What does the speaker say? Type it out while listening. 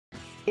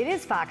It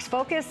is Fox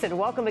Focus, and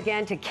welcome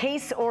again to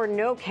Case or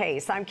No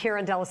Case. I'm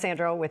Karen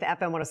D'Alessandro with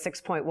FM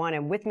 106.1,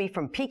 and with me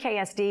from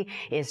PKSD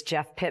is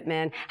Jeff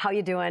Pitman. How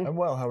you doing? I'm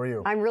well. How are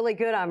you? I'm really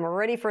good. I'm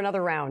ready for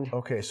another round.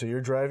 Okay, so you're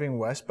driving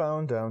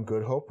westbound down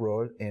Good Hope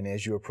Road, and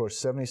as you approach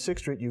 76th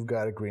Street, you've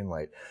got a green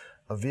light.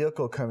 A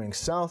vehicle coming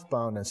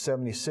southbound on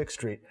 76th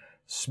Street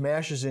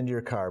smashes into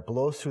your car,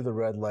 blows through the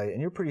red light,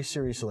 and you're pretty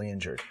seriously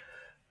injured.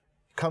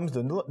 Comes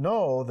to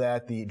know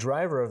that the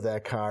driver of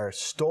that car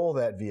stole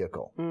that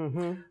vehicle.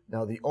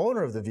 Now, the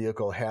owner of the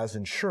vehicle has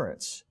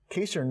insurance.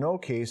 Case or no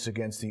case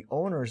against the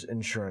owner's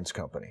insurance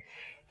company?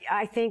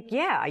 I think,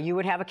 yeah, you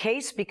would have a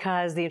case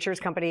because the insurance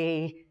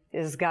company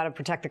has got to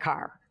protect the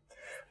car.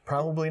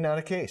 Probably not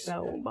a case.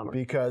 No, bummer.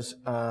 Because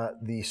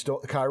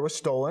the car was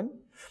stolen,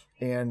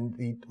 and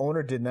the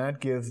owner did not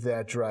give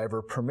that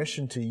driver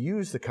permission to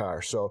use the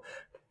car. So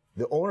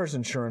the owner's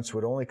insurance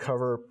would only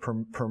cover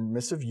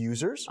permissive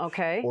users,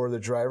 or the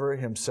driver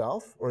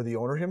himself, or the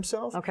owner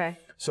himself.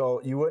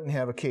 So you wouldn't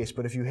have a case.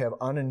 But if you have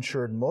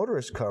uninsured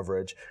motorist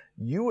coverage,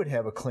 you would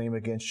have a claim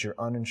against your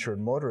uninsured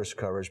motorist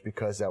coverage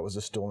because that was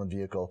a stolen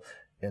vehicle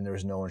and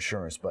there's no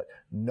insurance. But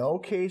no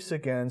case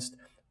against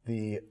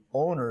the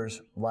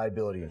owner's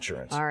liability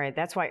insurance. All right,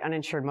 that's why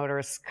uninsured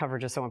motorist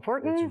coverage is so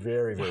important. It's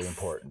very, very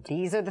important.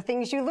 These are the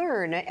things you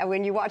learn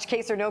when you watch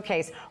Case or No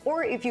Case,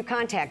 or if you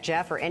contact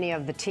Jeff or any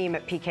of the team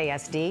at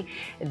PKSD.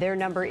 Their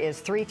number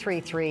is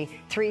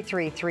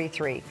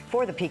 333-3333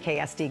 for the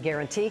PKSD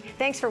guarantee.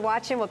 Thanks for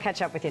watching. We'll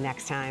catch up with you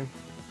next time.